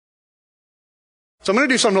So I'm going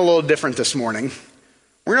to do something a little different this morning.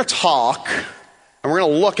 We're going to talk, and we're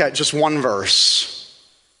going to look at just one verse.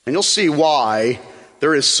 And you'll see why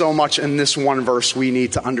there is so much in this one verse we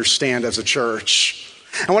need to understand as a church.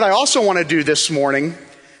 And what I also want to do this morning,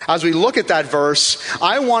 as we look at that verse,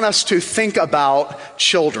 I want us to think about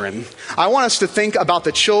children. I want us to think about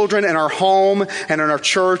the children in our home and in our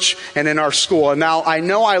church and in our school. And now I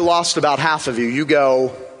know I lost about half of you. You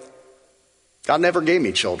go, God never gave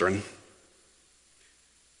me children.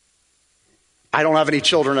 I don't have any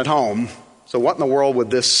children at home. So what in the world would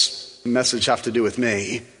this message have to do with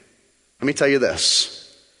me? Let me tell you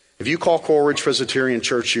this. If you call Coral Ridge Presbyterian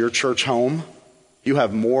Church your church home, you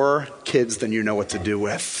have more kids than you know what to do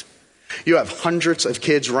with. You have hundreds of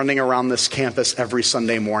kids running around this campus every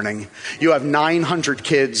Sunday morning. You have 900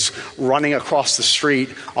 kids running across the street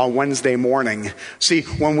on Wednesday morning. See,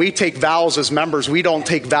 when we take vows as members, we don't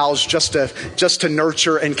take vows just to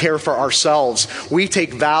nurture and care for ourselves. We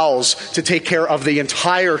take vows to take care of the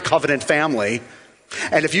entire covenant family.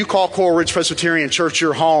 And if you call Coral Ridge Presbyterian Church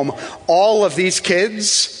your home, all of these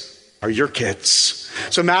kids are your kids.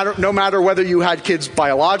 So no matter whether you had kids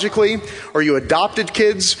biologically, or you adopted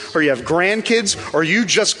kids, or you have grandkids, or you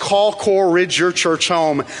just call Coral Ridge your church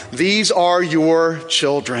home, these are your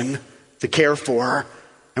children to care for.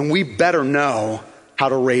 And we better know how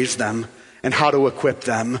to raise them and how to equip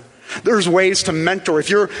them. There's ways to mentor. If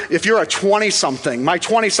you're a 20-something, my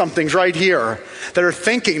 20-somethings right here, that are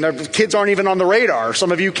thinking that kids aren't even on the radar.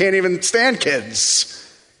 Some of you can't even stand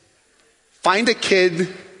kids. Find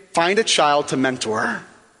a child to mentor.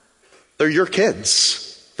 They're your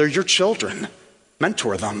kids. They're your children.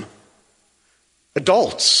 Mentor them.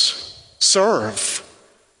 Adults, serve.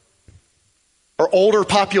 Or older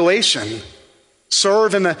population,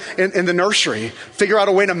 serve in the nursery. Figure out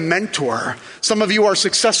a way to mentor. Some of you are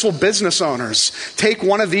successful business owners. Take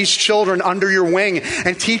one of these children under your wing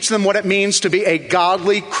and teach them what it means to be a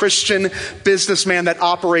godly Christian businessman that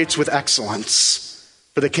operates with excellence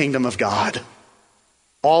for the kingdom of God.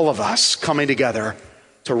 All of us coming together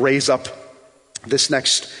to raise up this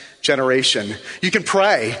next generation. You can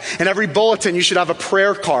pray. In every bulletin, you should have a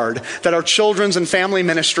prayer card that our children's and family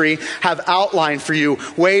ministry have outlined for you.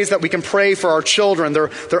 Ways that we can pray for our children,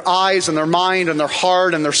 their eyes and their mind and their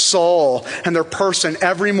heart and their soul and their person.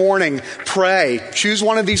 Every morning, pray. Choose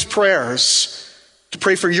one of these prayers to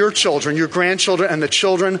pray for your children, your grandchildren, and the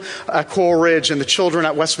children at Coral Ridge and the children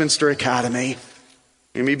at Westminster Academy.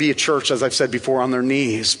 You may be a church, as I've said before, on their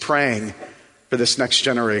knees, praying for this next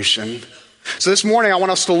generation. So this morning, I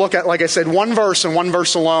want us to look at, like I said, one verse and one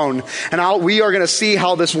verse alone. And we are going to see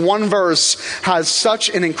how this one verse has such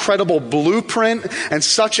an incredible blueprint and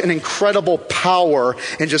such an incredible power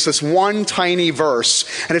in just this one tiny verse.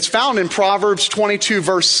 And it's found in Proverbs 22,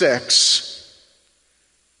 verse 6.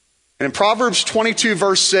 And in Proverbs 22,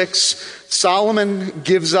 verse 6, Solomon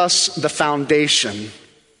gives us the foundation.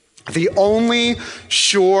 The only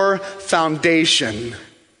sure foundation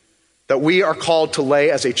that we are called to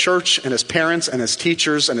lay as a church and as parents and as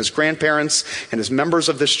teachers and as grandparents and as members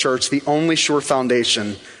of this church, the only sure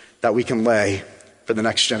foundation that we can lay for the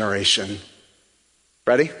next generation.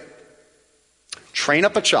 Ready? Train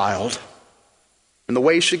up a child in the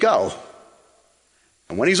way he should go.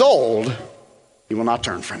 And when he's old, he will not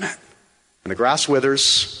turn from it. And the grass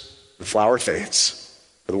withers, the flower fades.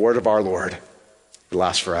 For the word of our Lord, it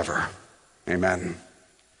lasts forever. Amen.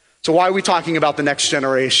 So why are we talking about the next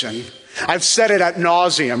generation? I've said it ad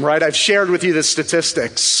nauseum, right? I've shared with you the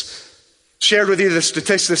statistics. Shared with you the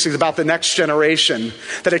statistics about the next generation.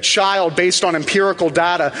 That a child, based on empirical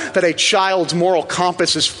data, that a child's moral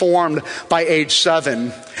compass is formed by age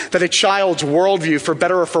 7. That a child's worldview, for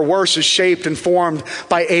better or for worse, is shaped and formed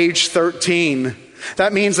by age 13.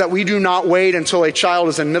 That means that we do not wait until a child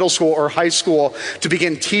is in middle school or high school to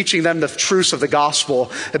begin teaching them the truths of the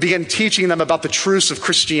gospel, to begin teaching them about the truths of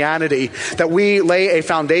Christianity, that we lay a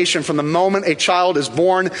foundation from the moment a child is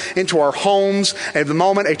born into our homes, and the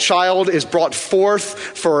moment a child is brought forth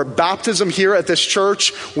for baptism here at this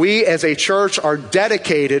church. We as a church are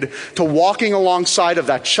dedicated to walking alongside of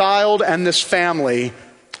that child and this family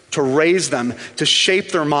to raise them, to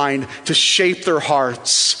shape their mind, to shape their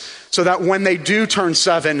hearts. So that when they do turn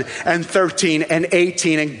 7 and 13 and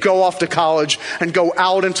 18 and go off to college and go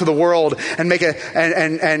out into the world and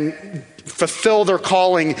and fulfill their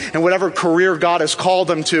calling and whatever career God has called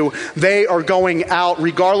them to, they are going out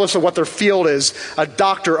regardless of what their field is: a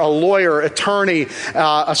doctor, a lawyer, attorney,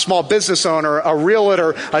 a small business owner, a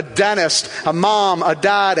realtor, a dentist, a mom, a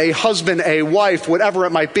dad, a husband, a wife, whatever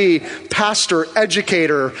it might be, pastor,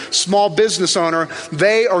 educator, small business owner.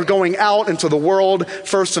 They are going out into the world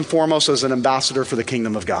first and foremost as an ambassador for the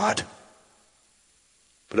kingdom of God.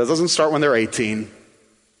 But it doesn't start when they're 18.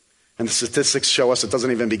 And the statistics show us it doesn't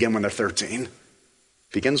even begin when they're 13. It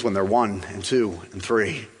begins when they're 1 and 2 and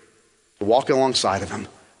 3. To walk alongside of him,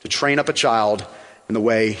 to train up a child in the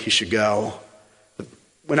way he should go.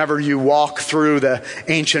 Whenever you walk through the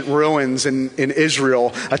ancient ruins in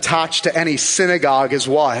Israel, attached to any synagogue is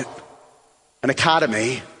what? An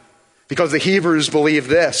academy. Because the Hebrews believe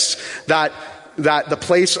this, that the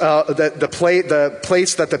place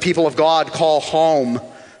that the people of God call home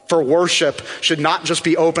for worship should not just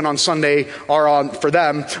be open on Sunday or for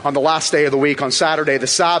them on the last day of the week, on Saturday, the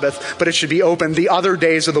Sabbath, but it should be open the other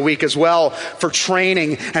days of the week as well for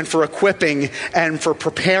training and for equipping and for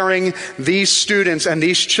preparing these students and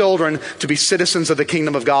these children to be citizens of the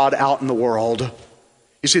kingdom of God out in the world.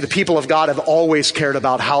 You see, the people of God have always cared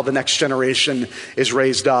about how the next generation is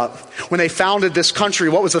raised up. When they founded this country,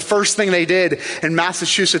 what was the first thing they did in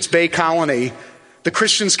Massachusetts Bay Colony? The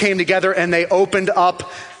Christians came together and they opened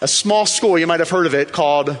up a small school, you might have heard of it,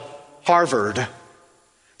 called Harvard.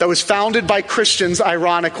 That was founded by Christians,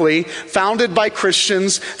 ironically, founded by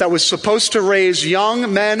Christians, that was supposed to raise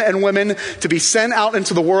young men and women to be sent out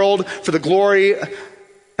into the world for the glory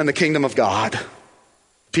and the kingdom of God.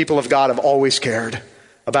 People of God have always cared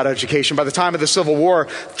about education. By the time of the Civil War,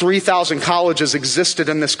 3,000 colleges existed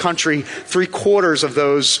in this country. 3/4 of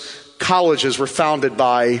those colleges were founded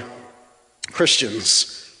by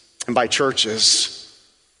Christians and by churches.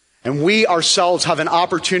 And we ourselves have an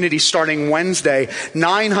opportunity starting Wednesday,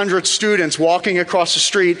 900 students walking across the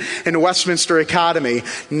street in Westminster Academy.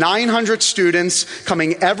 900 students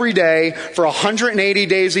coming every day for 180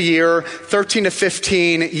 days a year, 13 to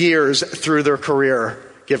 15 years through their career,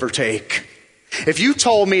 give or take. If you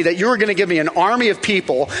told me that you were going to give me an army of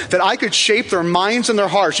people that I could shape their minds and their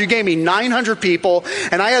hearts, you gave me 900 people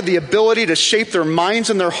and I had the ability to shape their minds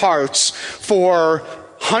and their hearts for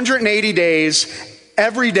 180 days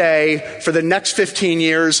every day for the next 15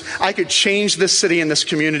 years, I could change this city and this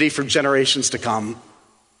community for generations to come.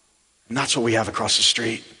 And that's what we have across the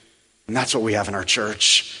street. And that's what we have in our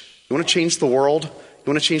church. You want to change the world?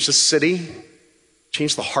 You want to change the city?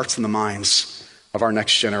 Change the hearts and the minds of our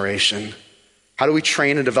next generation. How do we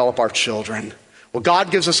train and develop our children? Well, God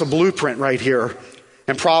gives us a blueprint right here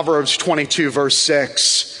in Proverbs 22, verse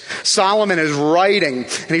 6. Solomon is writing,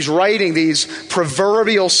 and he's writing these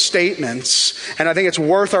proverbial statements, and I think it's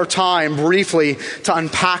worth our time briefly to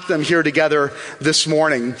unpack them here together this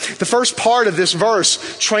morning. The first part of this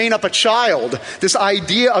verse, train up a child, this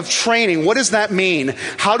idea of training, what does that mean?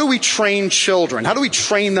 How do we train children? How do we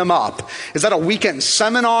train them up? Is that a weekend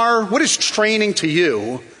seminar? What is training to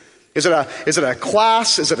you? Is it a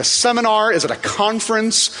class? Is it a seminar? Is it a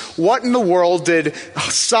conference? What in the world did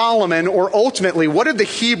Solomon, or ultimately, what did the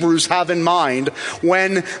Hebrews have in mind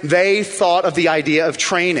when they thought of the idea of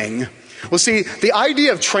training? Well, see, the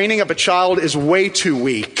idea of training up a child is way too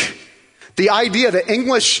weak. The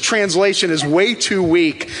English translation is way too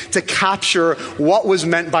weak to capture what was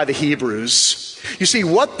meant by the Hebrews. You see,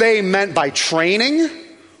 what they meant by training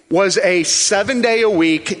was a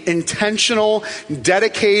 7-day-a-week, intentional,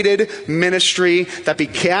 dedicated ministry that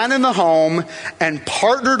began in the home and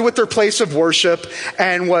partnered with their place of worship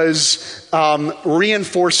and was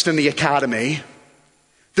reinforced in the academy.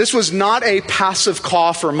 This was not a passive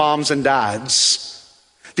call for moms and dads.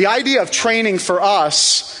 The idea of training for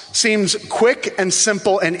us seems quick and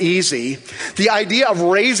simple and easy. The idea of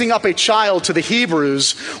raising up a child to the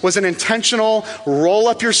Hebrews was an intentional roll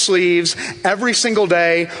up your sleeves every single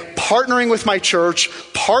day, partnering with my church,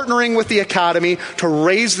 partnering with the academy to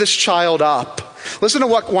raise this child up. Listen to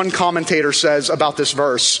what one commentator says about this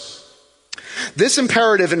verse. This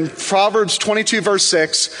imperative in Proverbs 22 verse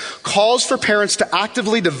 6 calls for parents to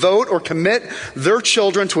actively devote or commit their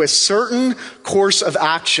children to a certain course of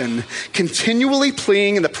action, continually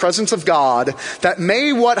pleading in the presence of God that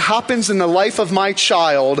may what happens in the life of my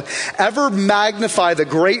child ever magnify the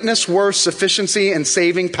greatness, worth, sufficiency, and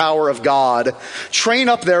saving power of God. Train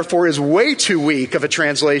up, therefore, is way too weak of a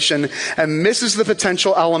translation and misses the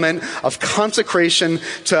potential element of consecration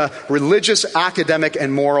to religious, academic,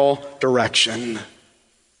 and moral direction.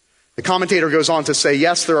 The commentator goes on to say,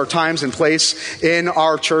 yes, there are times and place in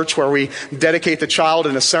our church where we dedicate the child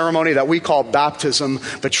in a ceremony that we call baptism,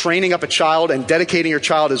 but training up a child and dedicating your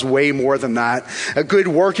child is way more than that. A good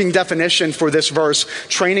working definition for this verse,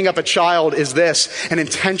 training up a child, is this: an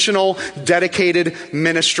intentional, dedicated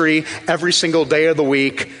ministry every single day of the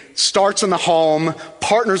week, starts in the home,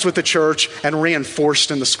 partners with the church, and reinforced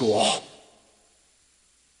in the school.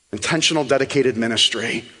 Intentional, dedicated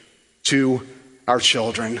ministry to our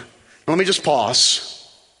children. Now, let me just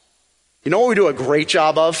pause. You know what we do a great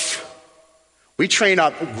job of?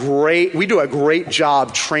 We do a great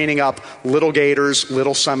job training up little Gators,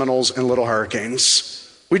 little Seminoles, and little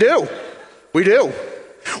Hurricanes. We do.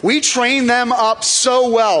 We train them up so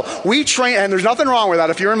well. And there's nothing wrong with that.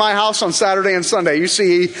 If you're in my house on Saturday and Sunday, you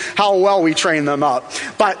see how well we train them up.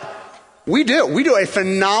 But we do a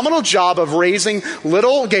phenomenal job of raising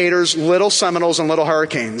little Gators, little Seminoles, and little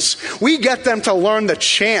Hurricanes. We get them to learn the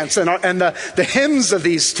chants and the hymns of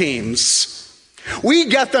these teams. We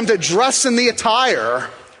get them to dress in the attire,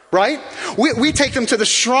 right? We take them to the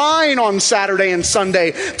shrine on Saturday and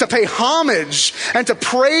Sunday to pay homage and to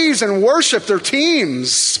praise and worship their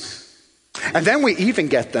teams. And then we even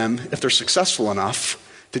get them, if they're successful enough,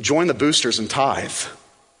 to join the boosters and tithe.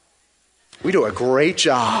 We do a great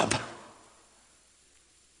job.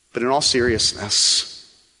 But in all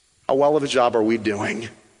seriousness, how well of a job are we doing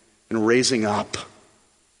in raising up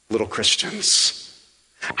little Christians?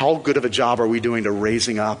 How good of a job are we doing to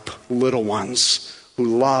raising up little ones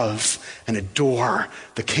who love and adore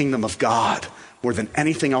the kingdom of God more than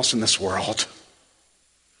anything else in this world?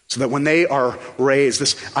 So that when they are raised,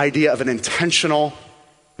 this idea of an intentional,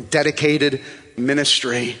 dedicated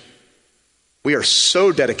ministry. We are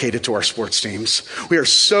so dedicated to our sports teams. We are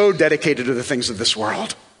so dedicated to the things of this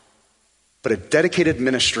world. But a dedicated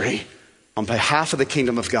ministry on behalf of the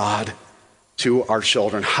kingdom of God to our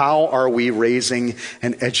children. How are we raising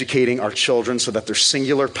and educating our children so that their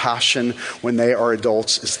singular passion when they are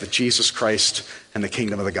adults is the Jesus Christ and the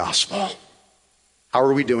kingdom of the gospel? How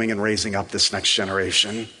are we doing in raising up this next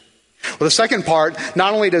generation? Well, the second part,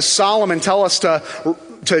 not only does Solomon tell us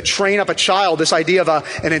to train up a child, this idea of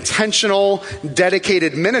an intentional,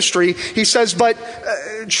 dedicated ministry, he says, but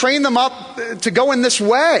train them up to go in this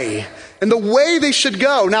way. And the way they should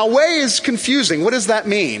go. Now, way is confusing. What does that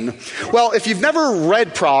mean? Well, if you've never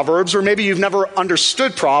read Proverbs, or maybe you've never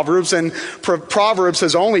understood Proverbs, and Proverbs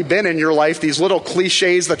has only been in your life these little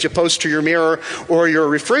cliches that you post to your mirror or your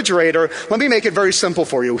refrigerator, let me make it very simple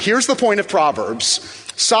for you. Here's the point of Proverbs.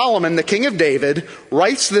 Solomon, the king of David,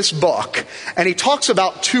 writes this book, and he talks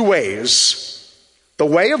about two ways: the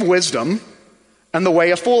way of wisdom and the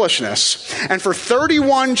way of foolishness. And for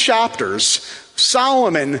 31 chapters,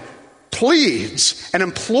 Solomon pleads and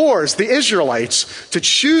implores the Israelites to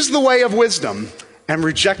choose the way of wisdom and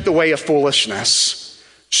reject the way of foolishness.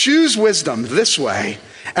 Choose wisdom this way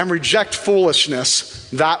and reject foolishness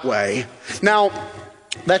that way. Now,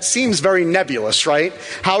 that seems very nebulous, right?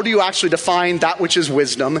 How do you actually define that which is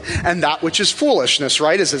wisdom and that which is foolishness,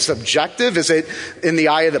 right? Is it subjective? Is it in the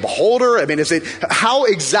eye of the beholder? I mean, how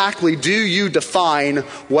exactly do you define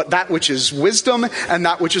what that which is wisdom and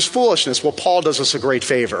that which is foolishness? Well, Paul does us a great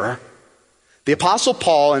favor. The Apostle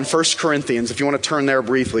Paul in 1 Corinthians, if you want to turn there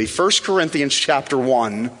briefly, 1 Corinthians chapter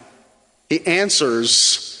 1, he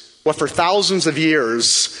answers what for thousands of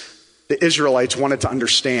years the Israelites wanted to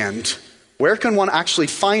understand. Where can one actually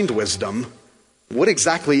find wisdom? What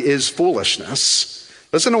exactly is foolishness?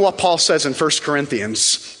 Listen to what Paul says in 1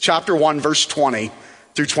 Corinthians chapter 1, verse 20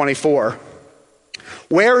 through 24.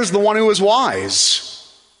 Where is the one who is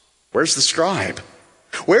wise? Where's the scribe?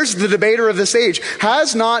 Where's the debater of this age?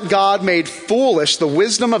 Has not God made foolish the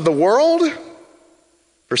wisdom of the world?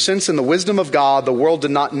 For since in the wisdom of God, the world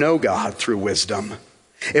did not know God through wisdom,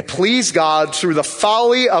 it pleased God through the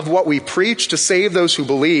folly of what we preach to save those who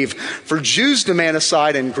believe. For Jews demand a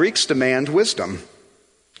sign and Greeks demand wisdom.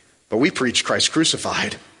 But we preach Christ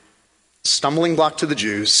crucified, stumbling block to the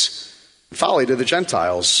Jews, folly to the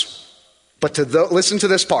Gentiles. Listen to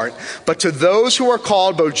this part. But to those who are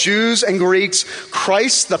called, both Jews and Greeks,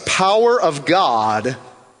 Christ the power of God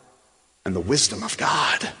and the wisdom of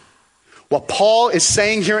God. What Paul is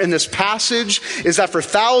saying here in this passage is that for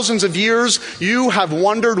thousands of years, you have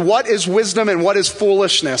wondered what is wisdom and what is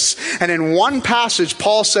foolishness. And in one passage,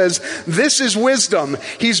 Paul says, this is wisdom.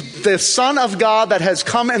 He's the Son of God that has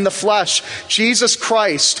come in the flesh, Jesus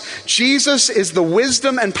Christ. Jesus is the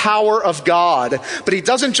wisdom and power of God. But he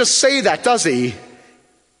doesn't just say that, does he?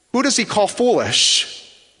 Who does he call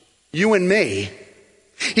foolish? You and me.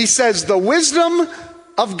 He says the wisdom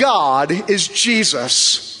of God is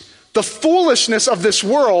Jesus. The foolishness of this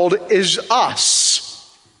world is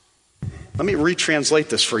us. Let me retranslate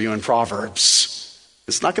this for you in Proverbs.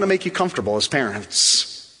 It's not going to make you comfortable as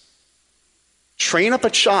parents. Train up a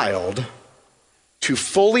child to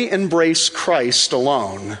fully embrace Christ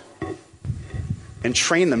alone and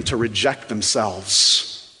train them to reject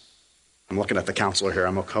themselves. I'm looking at the counselor here.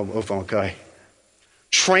 I'm okay.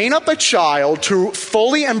 Train up a child to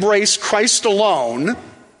fully embrace Christ alone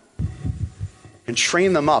and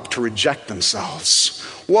train them up to reject themselves.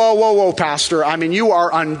 Whoa, Pastor. I mean, you are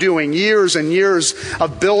undoing years and years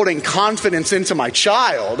of building confidence into my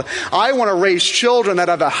child. I want to raise children that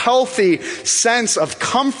have a healthy sense of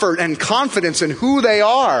comfort and confidence in who they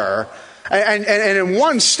are. And in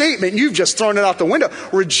one statement, you've just thrown it out the window.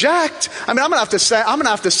 Reject. I mean, I'm going to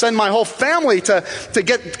have to send my whole family to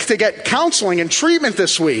get counseling and treatment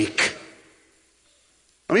this week.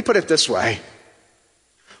 Let me put it this way.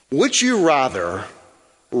 Would you rather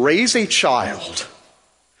raise a child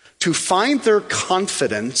to find their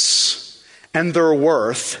confidence and their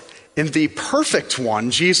worth in the perfect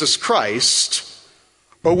one, Jesus Christ,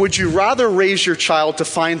 or would you rather raise your child to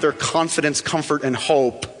find their confidence, comfort, and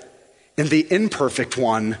hope in the imperfect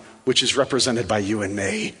one, which is represented by you and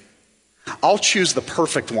me? I'll choose the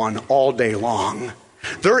perfect one all day long.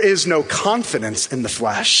 There is no confidence in the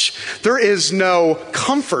flesh. There is no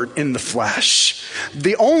comfort in the flesh.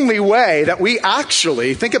 The only way that we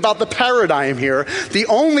actually, think about the paradigm here, the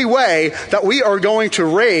only way that we are going to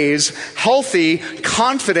raise healthy,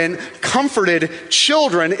 confident, comforted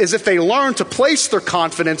children is if they learn to place their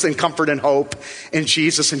confidence and comfort and hope in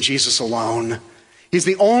Jesus and Jesus alone. He's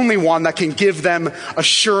the only one that can give them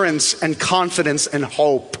assurance and confidence and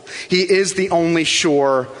hope. He is the only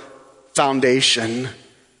sure foundation.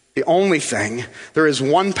 The only thing. There is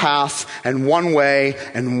one path and one way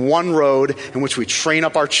and one road in which we train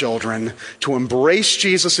up our children to embrace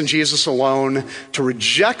Jesus and Jesus alone, to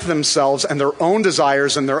reject themselves and their own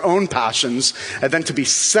desires and their own passions, and then to be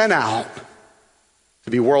sent out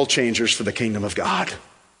to be world changers for the kingdom of God.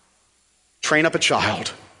 Train up a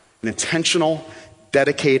child, an intentional,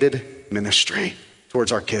 dedicated ministry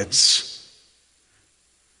towards our kids,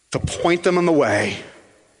 to point them in the way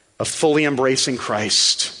of fully embracing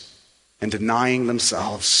Christ and denying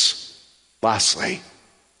themselves. Lastly,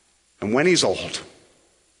 and when he's old,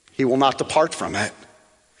 he will not depart from it.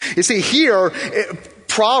 You see, here,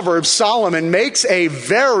 Proverbs, Solomon makes a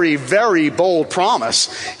very, very bold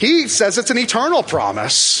promise. He says it's an eternal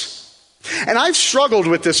promise. And I've struggled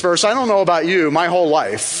with this verse, I don't know about you, my whole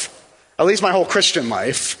life. At least my whole Christian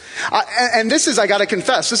life. And this is, I got to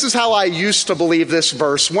confess, this is how I used to believe this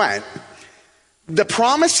verse went. The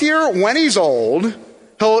promise here, when he's old,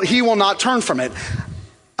 he will not turn from it.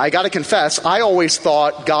 I got to confess, I always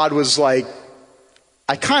thought God was like,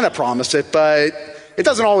 I kind of promised it, but it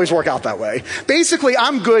doesn't always work out that way. Basically,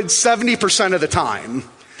 I'm good 70% of the time.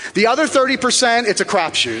 The other 30%, it's a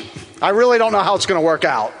crapshoot. I really don't know how it's going to work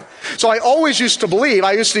out. So I always used to believe,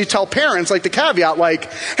 I used to tell parents, like the caveat,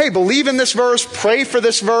 like, hey, believe in this verse, pray for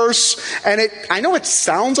this verse. And I know it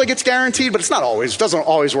sounds like it's guaranteed, but it's not always. It doesn't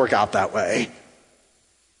always work out that way.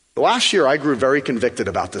 The last year, I grew very convicted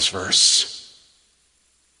about this verse.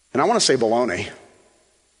 And I want to say baloney.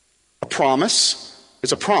 A promise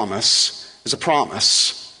is a promise is a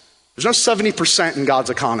promise. There's no 70% in God's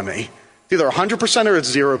economy. It's either 100% or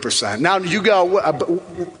it's 0%. Now you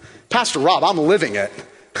go, Pastor Rob, I'm living it.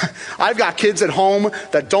 I've got kids at home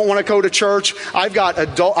that don't want to go to church. I've got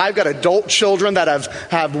adult children that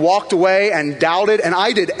have walked away and doubted, and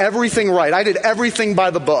I did everything right. I did everything by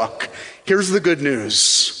the book. Here's the good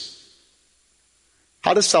news.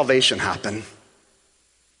 How does salvation happen?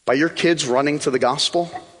 By your kids running to the gospel,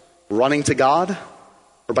 running to God,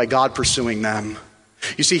 or by God pursuing them?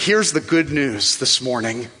 You see, here's the good news this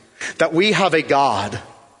morning, that we have a God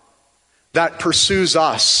that pursues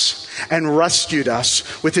us and rescued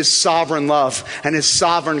us with his sovereign love and his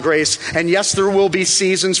sovereign grace. And yes, there will be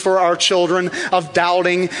seasons for our children of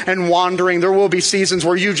doubting and wandering. There will be seasons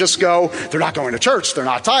where you just go, they're not going to church, they're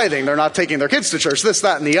not tithing, they're not taking their kids to church, this,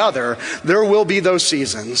 that, and the other. There will be those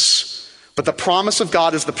seasons. But the promise of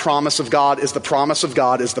God is the promise of God is the promise of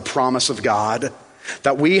God is the promise of God.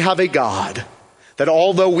 That we have a God that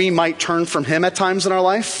although we might turn from him at times in our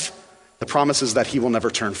life, the promise is that he will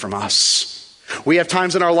never turn from us. We have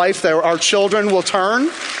times in our life that our children will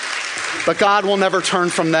turn, but God will never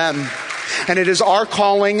turn from them. And it is our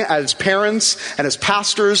calling as parents and as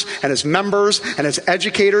pastors and as members and as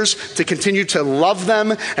educators to continue to love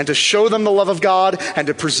them and to show them the love of God and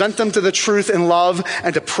to present them to the truth in love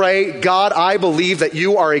and to pray, God, I believe that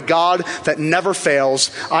you are a God that never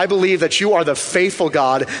fails. I believe that you are the faithful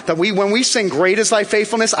God, that when we sing great is thy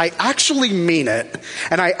faithfulness, I actually mean it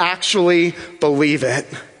and I actually believe it.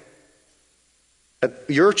 That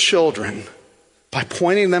your children, by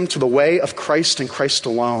pointing them to the way of Christ and Christ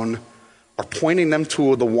alone, are pointing them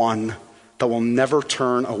to the one that will never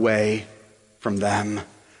turn away from them.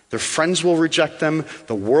 Their friends will reject them,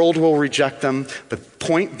 the world will reject them, but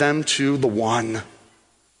point them to the one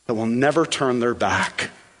that will never turn their back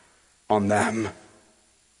on them.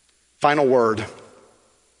 Final word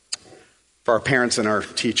for our parents and our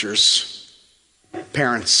teachers.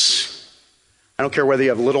 Parents, I don't care whether you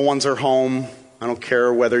have little ones at home. I don't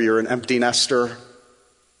care whether you're an empty nester.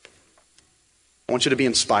 I want you to be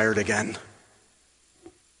inspired again.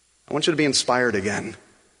 I want you to be inspired again.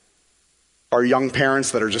 Our young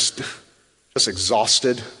parents that are just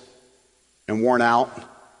exhausted and worn out,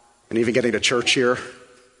 and even getting to church here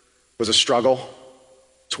was a struggle.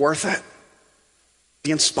 It's worth it.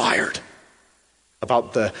 Be inspired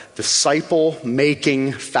about the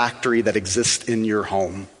disciple-making factory that exists in your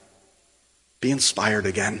home. Be inspired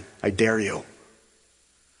again. I dare you.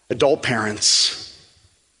 Adult parents,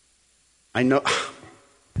 I know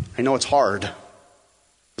it's hard.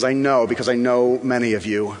 Because I know many of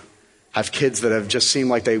you have kids that have just seemed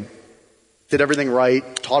like they did everything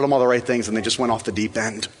right, taught them all the right things, and they just went off the deep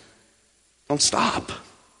end. Don't stop.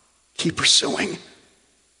 Keep pursuing.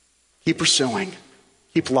 Keep pursuing.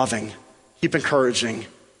 Keep loving. Keep encouraging.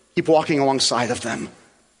 Keep walking alongside of them.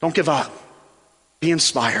 Don't give up. Be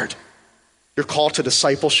inspired. Your call to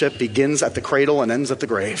discipleship begins at the cradle and ends at the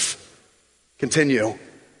grave. Continue.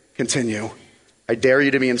 Continue. I dare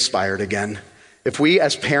you to be inspired again. If we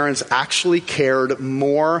as parents actually cared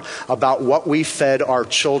more about what we fed our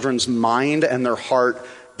children's mind and their heart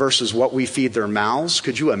versus what we feed their mouths,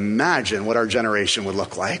 could you imagine what our generation would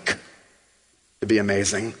look like? It'd be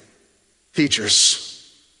amazing.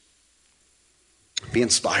 Teachers, be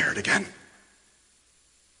inspired again.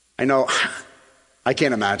 I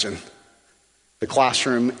can't imagine the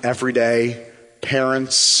classroom every day,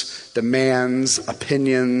 parents, demands,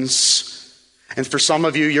 opinions. And for some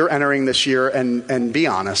of you, you're entering this year, and be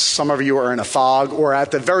honest, some of you are in a fog, or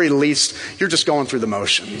at the very least, you're just going through the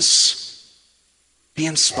motions. Be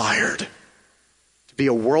inspired to be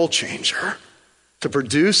a world changer, to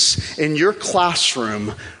produce in your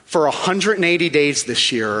classroom for 180 days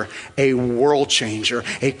this year, a world changer,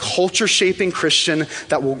 a culture-shaping Christian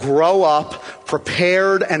that will grow up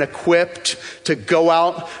prepared and equipped to go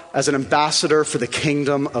out as an ambassador for the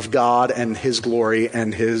kingdom of God and his glory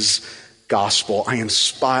and his gospel.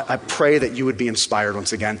 I pray that you would be inspired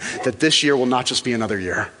once again, that this year will not just be another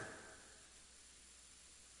year.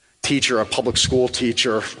 Teacher, a public school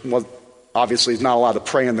teacher, well, obviously he's not allowed to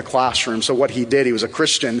pray in the classroom. So what he did, he was a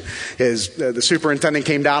Christian. The superintendent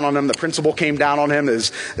came down on him. The principal came down on him.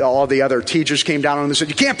 All the other teachers came down on him and said,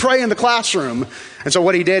 you can't pray in the classroom. And so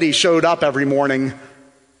what he did, he showed up every morning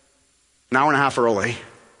an hour and a half early.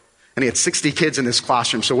 And he had 60 kids in his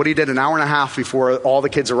classroom. So what he did an hour and a half before all the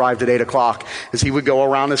kids arrived at 8 o'clock is he would go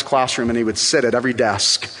around his classroom and he would sit at every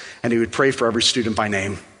desk and he would pray for every student by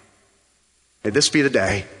name. May this be the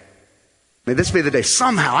day. May this be the day.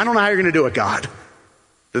 Somehow, I don't know how you're going to do it, God.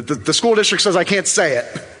 The school district says I can't say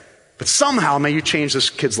it. But somehow, may you change this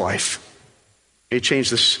kid's life. May you change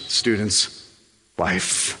this student's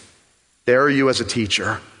life. Dare you as a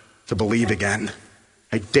teacher to believe again.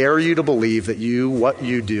 I dare you to believe that what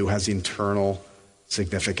you do has eternal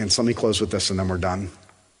significance. Let me close with this and then we're done.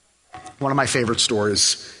 One of my favorite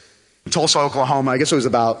stories. In Tulsa, Oklahoma, I guess it was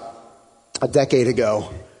about a decade ago,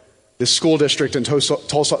 this school district in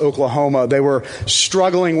Tulsa, Oklahoma, they were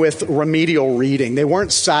struggling with remedial reading. They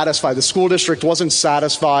weren't satisfied. The school district wasn't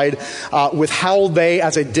satisfied with how they,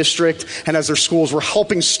 as a district and as their schools, were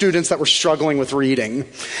helping students that were struggling with reading.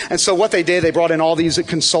 And so what they did, they brought in all these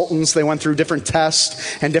consultants. They went through different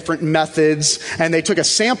tests and different methods, and they took a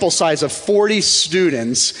sample size of 40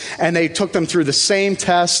 students, and they took them through the same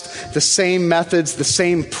test, the same methods, the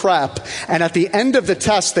same prep. And at the end of the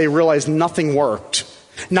test, they realized nothing worked.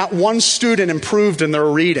 Not one student improved in their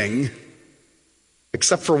reading,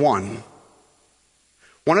 except for one.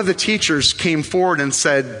 One of the teachers came forward and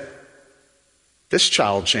said, this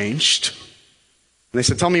child changed. And they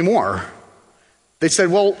said, tell me more. They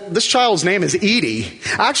said, well, this child's name is Edie.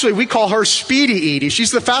 Actually, we call her Speedy Edie.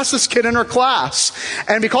 She's the fastest kid in her class.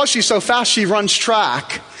 And because she's so fast, she runs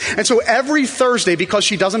track. And so every Thursday, because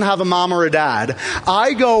she doesn't have a mom or a dad,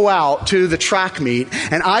 I go out to the track meet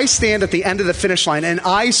and I stand at the end of the finish line and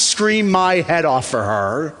I scream my head off for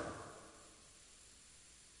her.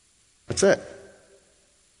 That's it.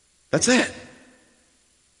 That's it.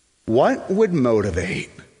 What would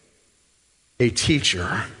motivate a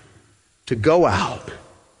teacher to go out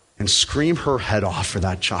and scream her head off for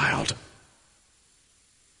that child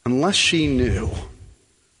unless she knew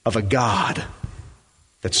of a God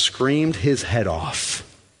that screamed his head off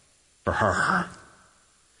for her?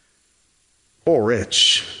 Oh,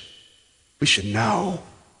 Rich, we should know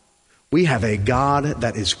we have a God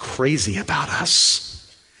that is crazy about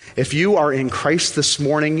us. If you are in Christ this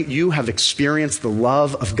morning, you have experienced the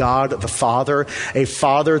love of God the Father, a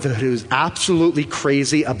Father that is absolutely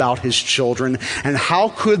crazy about his children. And how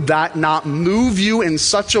could that not move you in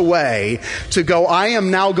such a way to go, I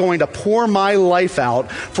am now going to pour my life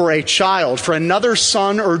out for a child, for another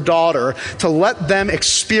son or daughter, to let them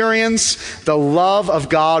experience the love of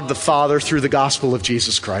God the Father through the gospel of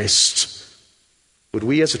Jesus Christ? Would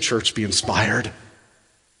we as a church be inspired?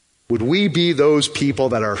 Would we be those people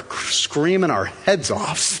that are screaming our heads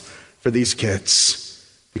off for these kids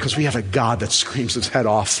because we have a God that screams his head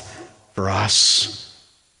off for us?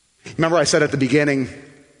 Remember I said at the beginning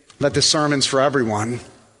that this sermon's for everyone,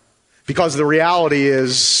 because the reality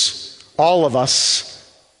is all of us,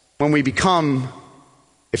 when we become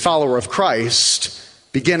a follower of Christ,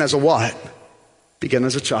 begin as a what? Begin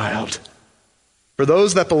as a child. For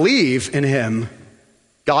those that believe in him,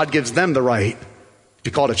 God gives them the right to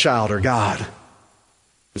be called a child or God.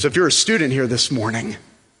 So if you're a student here this morning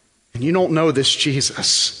and you don't know this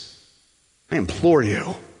Jesus, I implore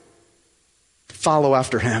you to follow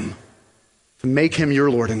after him, to make him your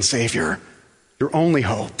Lord and Savior, your only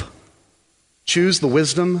hope. Choose the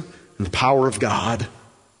wisdom and the power of God.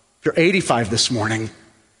 If you're 85 this morning,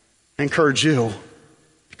 I encourage you,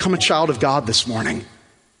 become a child of God this morning.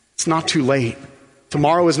 It's not too late.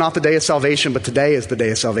 Tomorrow is not the day of salvation, but today is the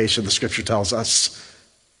day of salvation, the scripture tells us.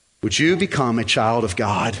 Would you become a child of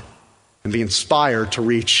God and be inspired to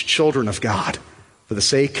reach children of God for the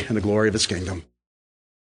sake and the glory of his kingdom?